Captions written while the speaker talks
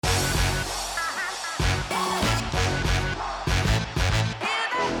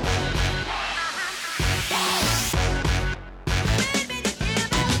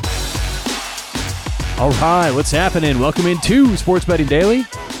All right, what's happening? Welcome into Sports Betting Daily.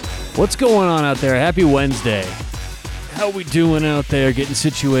 What's going on out there? Happy Wednesday. How we doing out there getting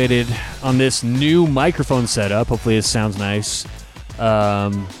situated on this new microphone setup? Hopefully it sounds nice.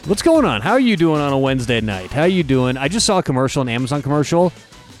 What's going on? How are you doing on a Wednesday night? How are you doing? I just saw a commercial, an Amazon commercial.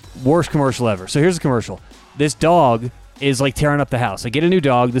 Worst commercial ever. So here's the commercial. This dog is like tearing up the house. They get a new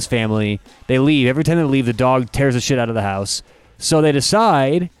dog, this family. They leave. Every time they leave, the dog tears the shit out of the house. So they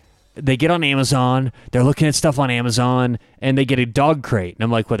decide... They get on Amazon, they're looking at stuff on Amazon, and they get a dog crate. And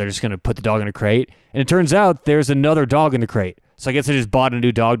I'm like, what, they're just going to put the dog in a crate? And it turns out there's another dog in the crate. So I guess they just bought a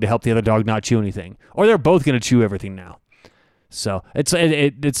new dog to help the other dog not chew anything. Or they're both going to chew everything now. So it's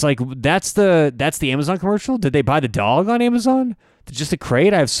like, that's the Amazon commercial? Did they buy the dog on Amazon? Just a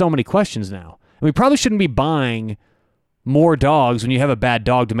crate? I have so many questions now. And we probably shouldn't be buying more dogs when you have a bad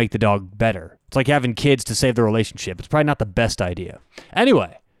dog to make the dog better. It's like having kids to save the relationship. It's probably not the best idea.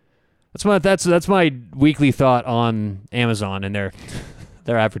 Anyway. That's my weekly thought on Amazon and their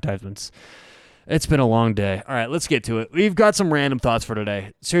advertisements. It's been a long day. All right, let's get to it. We've got some random thoughts for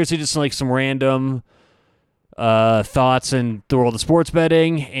today. Seriously, just like some random thoughts in the world of sports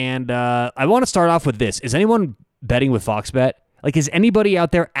betting. And I want to start off with this. Is anyone betting with Fox Bet? Like, is anybody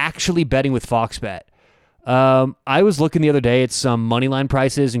out there actually betting with Fox Bet? I was looking the other day at some money line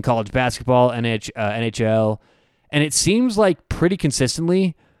prices in college basketball, NHL, and it seems like pretty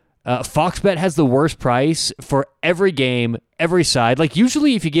consistently Fox Bet has the worst price for every game, every side. Like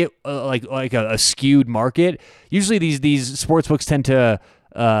usually, if you get like a skewed market, usually these sports books tend to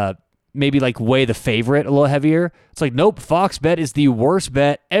maybe like weigh the favorite a little heavier. It's like nope, Fox Bet is the worst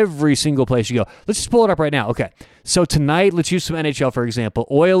bet every single place you go. Let's just pull it up right now. Okay, so tonight let's use some NHL for example.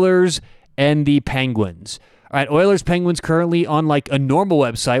 Oilers and the Penguins. All right, Oilers Penguins currently on like a normal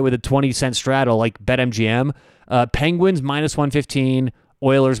website with a 20-cent straddle like BetMGM. Penguins minus 115.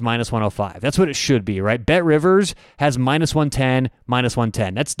 Oilers minus 105. That's what it should be, right? Bet Rivers has minus 110, minus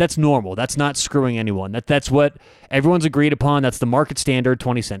 110. That's normal. That's not screwing anyone. That's what everyone's agreed upon. That's the market standard,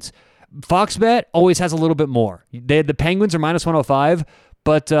 20 cents. Fox Bet always has a little bit more. The Penguins are minus 105,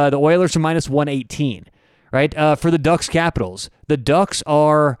 but the Oilers are minus 118, right? For the Ducks Capitals, the Ducks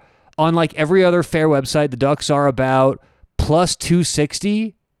are on like every other fair website. The Ducks are about plus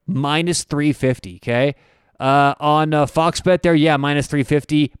 260, minus 350, okay? On Fox Bet there, yeah, minus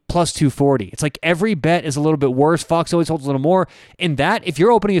 350, plus 240. It's like every bet is a little bit worse. Fox always holds a little more. In that, if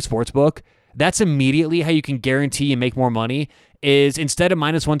you're opening a sports book, that's immediately how you can guarantee and make more money is instead of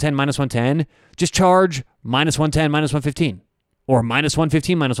minus 110, minus 110, just charge minus 110, minus 115. Or minus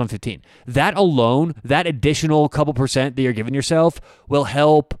 115, minus 115. That alone, that additional couple percent that you're giving yourself will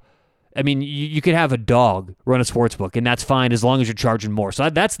help. I mean, you could have a dog run a sports book, and that's fine as long as you're charging more. So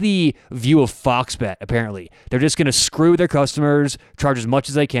that's the view of Fox Bet, apparently. They're just going to screw their customers, charge as much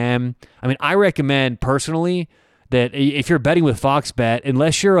as they can. I mean, I recommend personally that if you're betting with Fox Bet,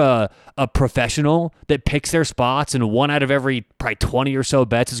 unless you're a professional that picks their spots and one out of every probably 20 or so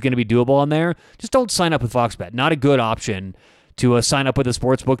bets is going to be doable on there, just don't sign up with Fox Bet. Not a good option to sign up with a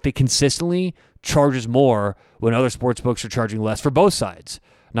sports book that consistently charges more when other sports books are charging less for both sides.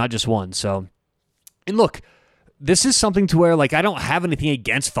 Not just one. So, and look, this is something to where, like, I don't have anything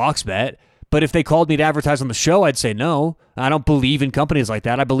against Fox Bet, but if they called me to advertise on the show, I'd say no. I don't believe in companies like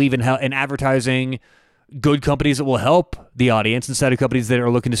that. I believe in advertising good companies that will help the audience instead of companies that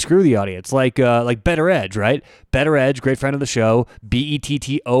are looking to screw the audience, like Better Edge, right? Better Edge, great friend of the show,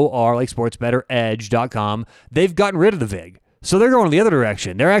 BETTOR, like sportsbetteredge.com. They've gotten rid of the VIG. So they're going the other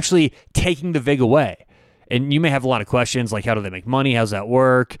direction. They're actually taking the VIG away. And you may have a lot of questions like, how do they make money? How's that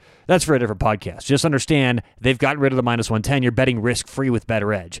work? That's for a different podcast. Just understand they've gotten rid of the minus 110. You're betting risk-free with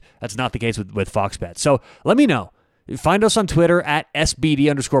Better Edge. That's not the case with Fox Bet. So let me know. Find us on Twitter at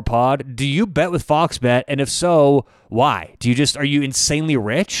SBD_pod. Do you bet with Fox Bet? And if so, why? Are you insanely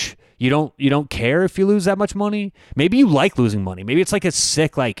rich? You don't care if you lose that much money? Maybe you like losing money. Maybe it's like a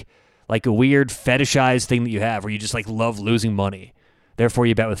sick, like a weird fetishized thing that you have where you just like love losing money. Therefore,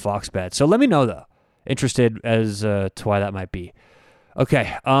 you bet with Fox Bet. So let me know, though. Interested as to why that might be.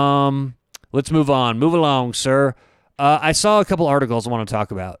 Okay, let's move on. Move along, sir. I saw a couple articles I want to talk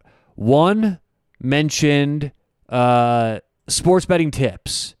about. One mentioned sports betting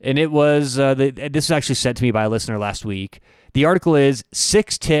tips, and it was this was actually sent to me by a listener last week. The article is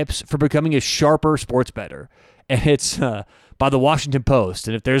 6 tips for becoming a sharper sports bettor, and it's by the Washington Post.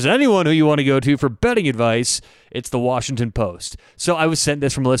 And if there's anyone who you want to go to for betting advice, it's the Washington Post. So I was sent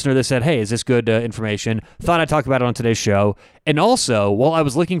this from a listener that said, hey, is this good information? Thought I'd talk about it on today's show. And also, while I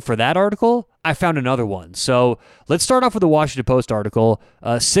was looking for that article, I found another one. So let's start off with the Washington Post article,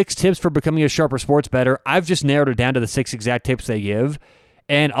 6 tips for becoming a sharper sports bettor. I've just narrowed it down to the 6 exact tips they give.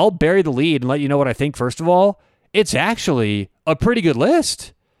 And I'll bury the lead and let you know what I think. First of all, it's actually a pretty good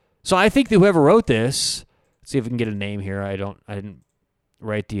list. So I think that whoever wrote this, let's see if we can get a name here. I didn't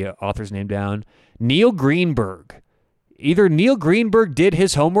write the author's name down. Neil Greenberg. Either Neil Greenberg did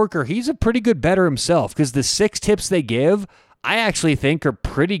his homework or he's a pretty good bettor himself, because the 6 tips they give, I actually think are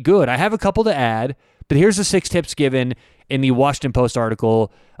pretty good. I have a couple to add, but here's the 6 tips given in the Washington Post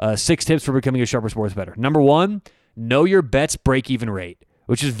article, 6 tips for becoming a sharper sports bettor. Number 1, know your bet's break-even rate,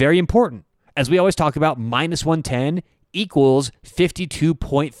 which is very important. As we always talk about, minus 110 equals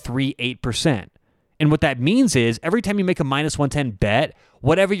 52.38%. And what that means is every time you make a minus 110 bet,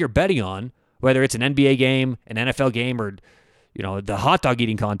 whatever you're betting on, whether it's an NBA game, an NFL game, or the hot dog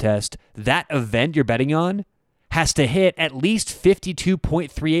eating contest, that event you're betting on has to hit at least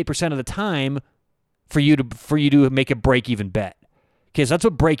 52.38% of the time for you to make a break-even bet. Okay, so that's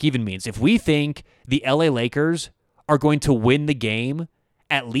what break-even means. If we think the LA Lakers are going to win the game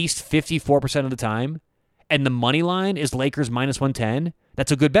at least 54% of the time, and the money line is Lakers minus 110,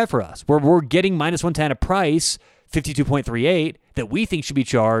 that's a good bet for us. We're getting minus 110 a price, 52.38, that we think should be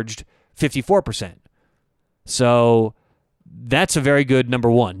charged 54%. So that's a very good number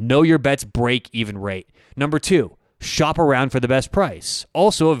 1. Know your bet's break-even rate. Number 2, shop around for the best price.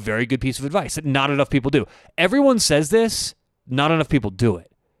 Also a very good piece of advice that not enough people do. Everyone says this, not enough people do it.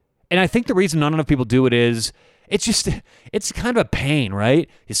 And I think the reason not enough people do it is it's kind of a pain, right?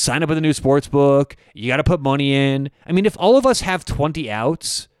 You sign up with a new sports book, you got to put money in. I mean, if all of us have 20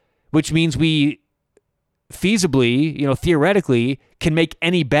 outs, which means we feasibly, theoretically, can make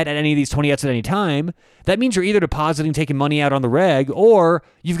any bet at any of these 20 outs at any time, that means you're either depositing, taking money out on the reg, or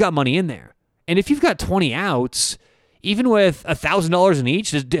you've got money in there. And if you've got 20 outs, even with $1,000 in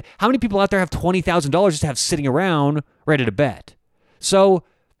each, how many people out there have $20,000 just to have sitting around ready to bet? So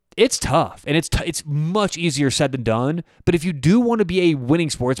it's tough, and it's much easier said than done. But if you do want to be a winning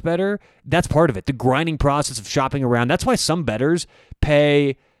sports bettor, that's part of it. The grinding process of shopping around. That's why some bettors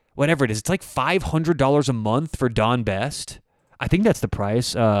pay whatever it is. It's like $500 a month for Don Best. I think that's the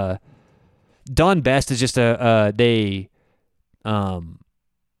price. Don Best is just they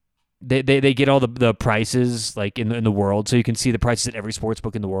get all the prices like in the world, so you can see the prices at every sports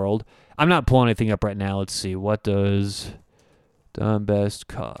book in the world. I'm not pulling anything up right now. Let's see, what does Don Best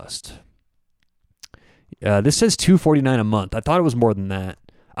cost? This says $249 a month. I thought it was more than that.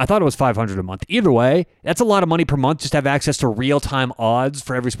 I thought it was $500 a month. Either way, that's a lot of money per month just to have access to real-time odds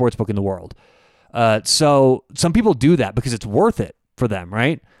for every sports book in the world. So some people do that because it's worth it for them,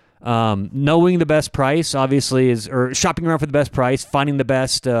 right? Knowing the best price, obviously, or shopping around for the best price, finding the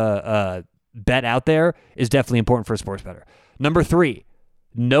best bet out there is definitely important for a sports bettor. Number 3,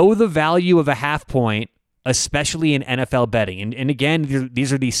 know the value of a half point, especially in NFL betting. And again,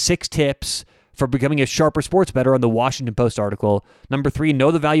 these are the 6 tips for becoming a sharper sports bettor on the Washington Post article. Number 3,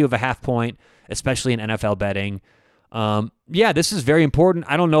 know the value of a half point, especially in NFL betting. This is very important.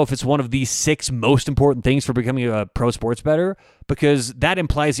 I don't know if it's one of the 6 most important things for becoming a pro sports bettor, because that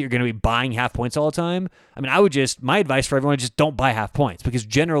implies that you're going to be buying half points all the time. I mean, my advice for everyone is just don't buy half points, because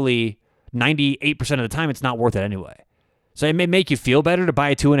generally 98% of the time it's not worth it anyway. So it may make you feel better to buy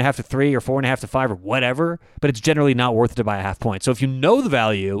a 2.5 to 3 or 4.5 to 5 or whatever, but it's generally not worth it to buy a half point. So if you know the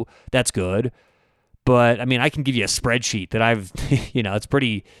value, that's good. But I mean, I can give you a spreadsheet that I've, it's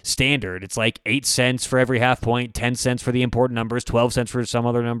pretty standard. It's like 8 cents for every half point, 10 cents for the important numbers, 12 cents for some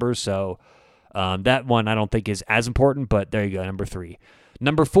other numbers. So that one I don't think is as important, but there you go, number 3.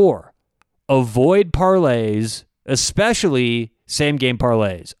 Number 4, avoid parlays, especially same game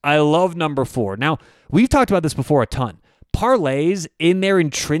parlays. I love number 4. Now, we've talked about this before a ton. Parlays, in their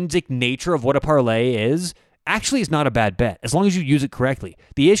intrinsic nature of what a parlay is, actually is not a bad bet as long as you use it correctly.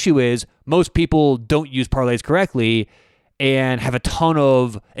 The issue is most people don't use parlays correctly and have a ton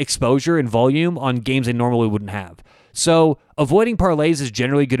of exposure and volume on games they normally wouldn't have. So avoiding parlays is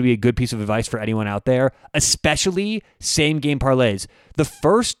generally going to be a good piece of advice for anyone out there, especially same game parlays. The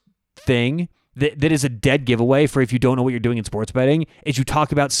first thing that is a dead giveaway for if you don't know what you're doing in sports betting is you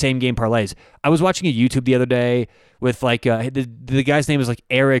talk about same game parlays. I was watching a YouTube the other day with the guy's name is like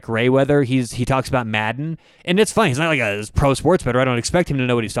Eric Rayweather. He talks about Madden, and it's funny. He's not like a pro sports bettor. I don't expect him to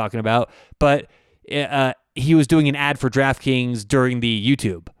know what he's talking about, but he was doing an ad for DraftKings during the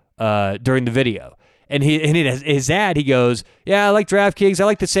YouTube during the video. And in his ad, he goes, yeah, I like DraftKings. I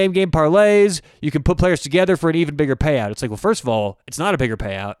like the same game parlays. You can put players together for an even bigger payout. It's like, well, first of all, it's not a bigger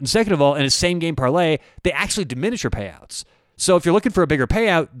payout. And second of all, in a same game parlay, they actually diminish your payouts. So if you're looking for a bigger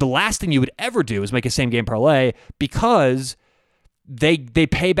payout, the last thing you would ever do is make a same game parlay, because they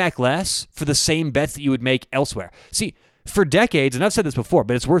pay back less for the same bets that you would make elsewhere. See, for decades, and I've said this before,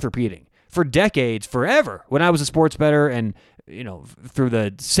 but it's worth repeating, for decades, forever, when I was a sports bettor and through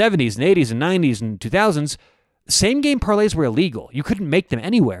the 70s and 80s and 90s and 2000s, same game parlays were illegal. You couldn't make them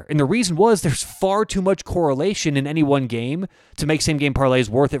anywhere. And the reason was there's far too much correlation in any one game to make same game parlays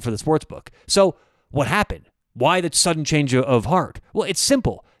worth it for the sportsbook. So what happened? Why the sudden change of heart? Well, it's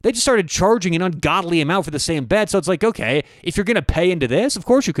simple. They just started charging an ungodly amount for the same bet. So it's like, okay, if you're going to pay into this, of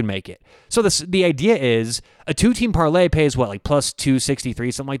course you can make it. So the idea is a 2-team parlay pays what, like plus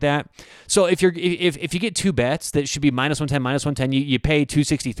 263, something like that. So if you get two bets that should be minus 110, you pay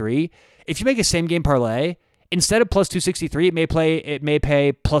 263. If you make a same game parlay, instead of plus 263, it may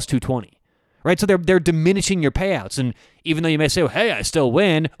pay plus 220. Right? So they're diminishing your payouts. And even though you may say, well, hey, I still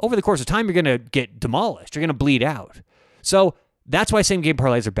win, over the course of time, you're going to get demolished. You're going to bleed out. So that's why same game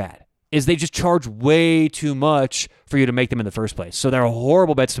parlays are bad, is they just charge way too much for you to make them in the first place. So they're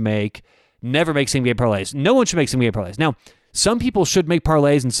horrible bets to make. Never make same game parlays. No one should make same game parlays. Now, some people should make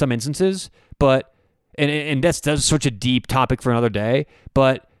parlays in some instances, but, and that's such a deep topic for another day,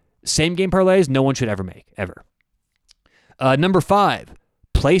 but same game parlays, no one should ever make, ever. Number 5.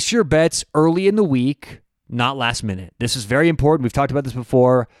 Place your bets early in the week, not last minute. This is very important. We've talked about this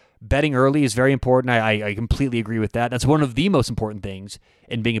before. Betting early is very important. I completely agree with that. That's one of the most important things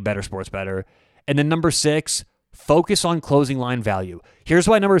in being a better sports bettor. And then number 6, focus on closing line value. Here's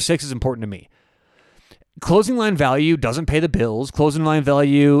why number 6 is important to me. Closing line value doesn't pay the bills. Closing line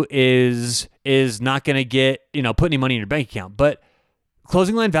value is not going to put any money in your bank account. But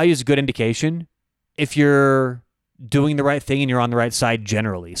closing line value is a good indication if you're doing the right thing and you're on the right side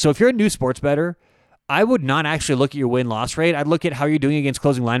generally. So if you're a new sports bettor, I would not actually look at your win-loss rate. I'd look at how you're doing against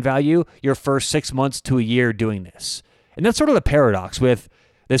closing line value your first 6 months to a year doing this. And that's sort of the paradox with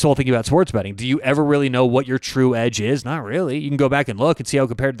this whole thing about sports betting. Do you ever really know what your true edge is? Not really. You can go back and look and see how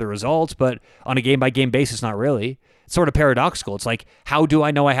compared to the results, but on a game-by-game basis, not really. It's sort of paradoxical. It's like, how do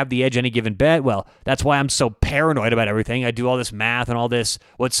I know I have the edge any given bet? Well, that's why I'm so paranoid about everything. I do all this math and all this,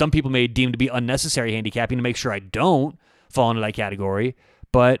 what some people may deem to be unnecessary handicapping to make sure I don't fall into that category.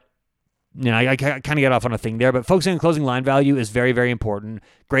 But I kind of get off on a thing there, but focusing on closing line value is very, very important.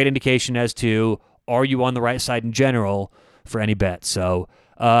 Great indication as to, are you on the right side in general for any bet? So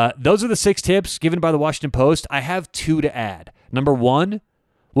those are the 6 tips given by the Washington Post. I have 2 to add. Number 1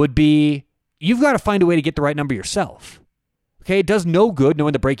 would be, you've got to find a way to get the right number yourself. Okay, it does no good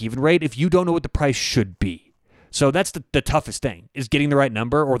knowing the break-even rate if you don't know what the price should be. So that's the toughest thing, is getting the right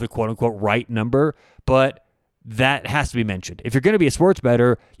number, or the quote-unquote right number, but that has to be mentioned. If you're going to be a sports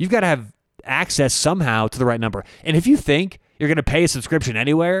bettor, you've got to have access somehow to the right number. And if you think you're going to pay a subscription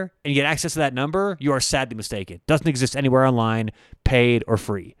anywhere and get access to that number, you are sadly mistaken. It doesn't exist anywhere online, paid or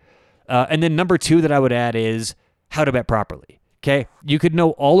free. And then number 2 that I would add is how to bet properly. Okay, you could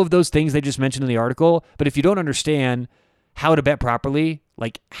know all of those things they just mentioned in the article, but if you don't understand how to bet properly,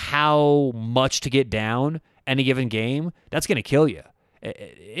 like how much to get down any given game, that's going to kill you.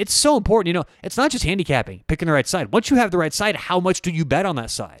 It's so important. It's not just handicapping, picking the right side. Once you have the right side, how much do you bet on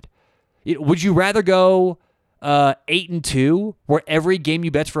that side? Would you rather go 8-2, where every game you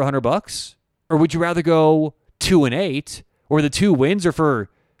bet's for $100, or would you rather go 2-8, where the 2 wins are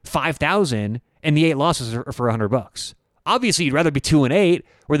for $5,000 and the 8 losses are for $100? Obviously, you'd rather be 2-8,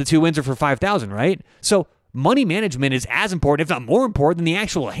 where the 2 wins are for $5,000, right? So money management is as important, if not more important, than the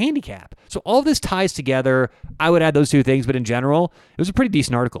actual handicap. So all this ties together. I would add those 2 things, but in general, it was a pretty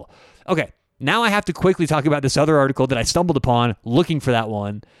decent article. Okay, now I have to quickly talk about this other article that I stumbled upon looking for that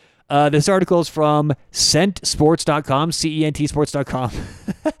one. This article is from centsports.com, CENTsports.com.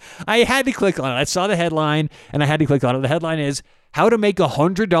 I had to click on it. I saw the headline, and I had to click on it. The headline is, How to Make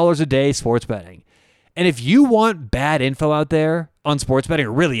 $100 a Day Sports Betting. And if you want bad info out there on sports betting,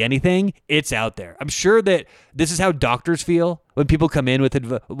 or really anything, it's out there. I'm sure that this is how doctors feel when people come in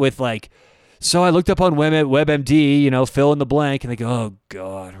with like, so I looked up on WebMD, fill in the blank, and they go, oh,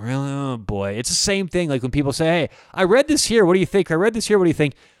 God, really? Oh, boy. It's the same thing like when people say, hey, I read this here. What do you think? I read this here. What do you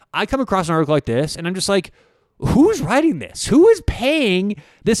think? I come across an article like this, and I'm just like, who's writing this? Who is paying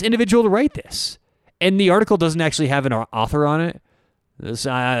this individual to write this? And the article doesn't actually have an author on it.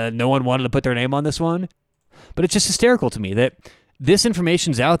 No one wanted to put their name on this one. But it's just hysterical to me that this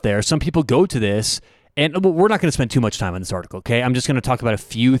information's out there. Some people go to this, and we're not going to spend too much time on this article, okay? I'm just going to talk about a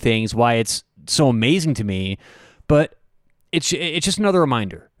few things, why it's so amazing to me. But it's just another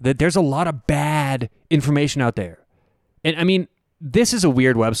reminder that there's a lot of bad information out there. And I mean, this is a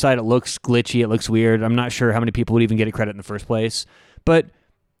weird website. It looks glitchy. It looks weird. I'm not sure how many people would even get a credit in the first place. But,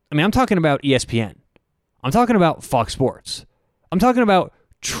 I mean, I'm talking about ESPN. I'm talking about Fox Sports. I'm talking about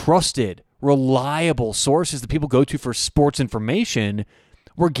trusted, reliable sources that people go to for sports information,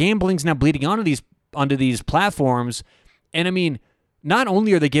 where gambling's now bleeding onto these platforms. And I mean, not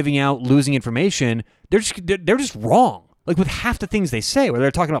only are they giving out losing information, they're just wrong. Like with half the things they say, where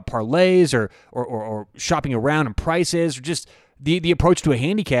they're talking about parlays or shopping around and prices or just the approach to a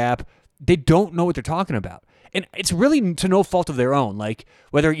handicap, they don't know what they're talking about. And it's really to no fault of their own. Like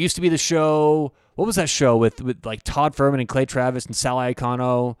whether it used to be the show, what was that show with like Todd Furman and Clay Travis and Sal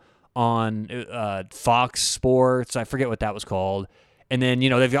Iacono on Fox Sports? I forget what that was called. And then,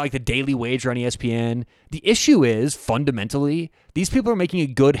 they've got like the Daily Wager on ESPN. The issue is, fundamentally, these people are making a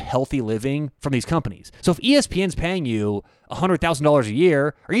good, healthy living from these companies. So if ESPN's paying you $100,000 a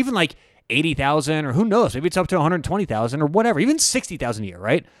year, or even like $80,000, or who knows, maybe it's up to $120,000 or whatever, even $60,000 a year,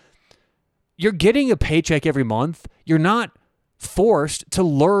 right? You're getting a paycheck every month. You're not forced to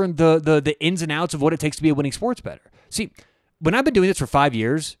learn the ins and outs of what it takes to be a winning sports bettor. See, when I've been doing this for 5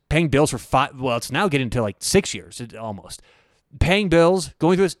 years, paying bills for it's now getting to like 6 years almost. Paying bills,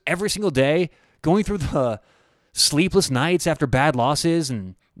 going through this every single day, going through the sleepless nights after bad losses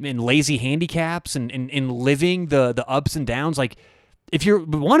and lazy handicaps and living the ups and downs. Like, if you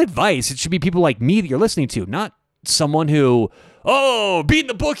want advice, it should be people like me that you're listening to, not someone who, beating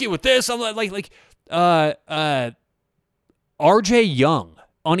the bookie with this. I'm like RJ Young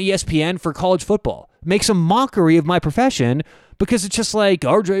on ESPN for college football makes a mockery of my profession because it's just like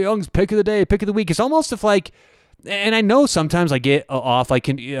RJ Young's pick of the day, pick of the week. It's almost if like, and I know sometimes I get off like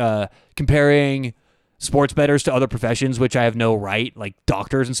comparing sports bettors to other professions, which I have no right, like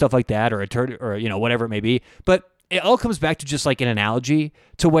doctors and stuff like that, or attorney, or whatever it may be. But it all comes back to just like an analogy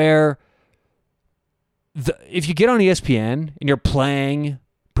to where if you get on ESPN and you're playing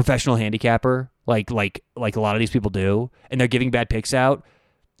professional handicapper, like a lot of these people do, and they're giving bad picks out,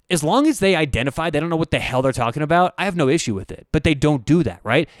 as long as they identify they don't know what the hell they're talking about, I have no issue with it. But they don't do that,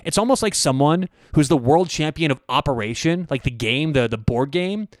 right? It's almost like someone who's the world champion of Operation, like the game, the board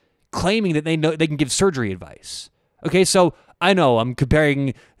game, claiming that they know they can give surgery advice. Okay, so I know I'm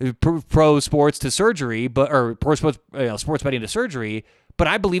comparing pro sports to surgery, or pro sports, sports betting to surgery, but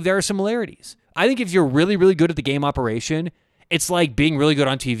I believe there are similarities. I think if you're really, really good at the game Operation, it's like being really good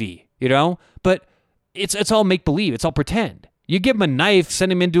on TV, But it's all make-believe. It's all pretend. You give him a knife, send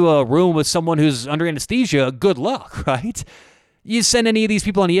him into a room with someone who's under anesthesia, good luck, right? You send any of these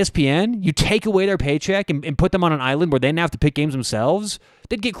people on ESPN, you take away their paycheck and put them on an island where they didn't have to pick games themselves,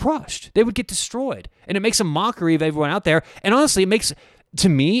 they'd get crushed. They would get destroyed. And it makes a mockery of everyone out there. And honestly, to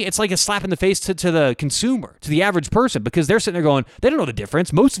me, it's like a slap in the face to the consumer, to the average person, because they're sitting there going, they don't know the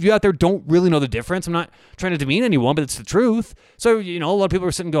difference. Most of you out there don't really know the difference. I'm not trying to demean anyone, but it's the truth. So, a lot of people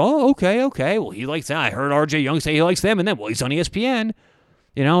are sitting and go, okay. Well, he likes that. I heard RJ Young say he likes them, and then, he's on ESPN.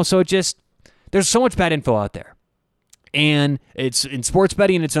 So it just, there's so much bad info out there. And it's in sports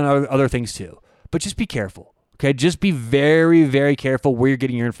betting and it's in other things too. But just be careful, okay? Just be very, very careful where you're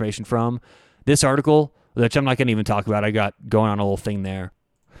getting your information from. This article, which I'm not going to even talk about, I got going on a little thing there.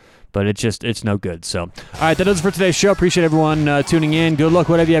 But it's no good. So, all right, that does it for today's show. Appreciate everyone tuning in. Good luck,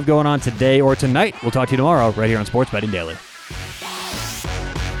 whatever you have going on today or tonight. We'll talk to you tomorrow right here on Sports Betting Daily.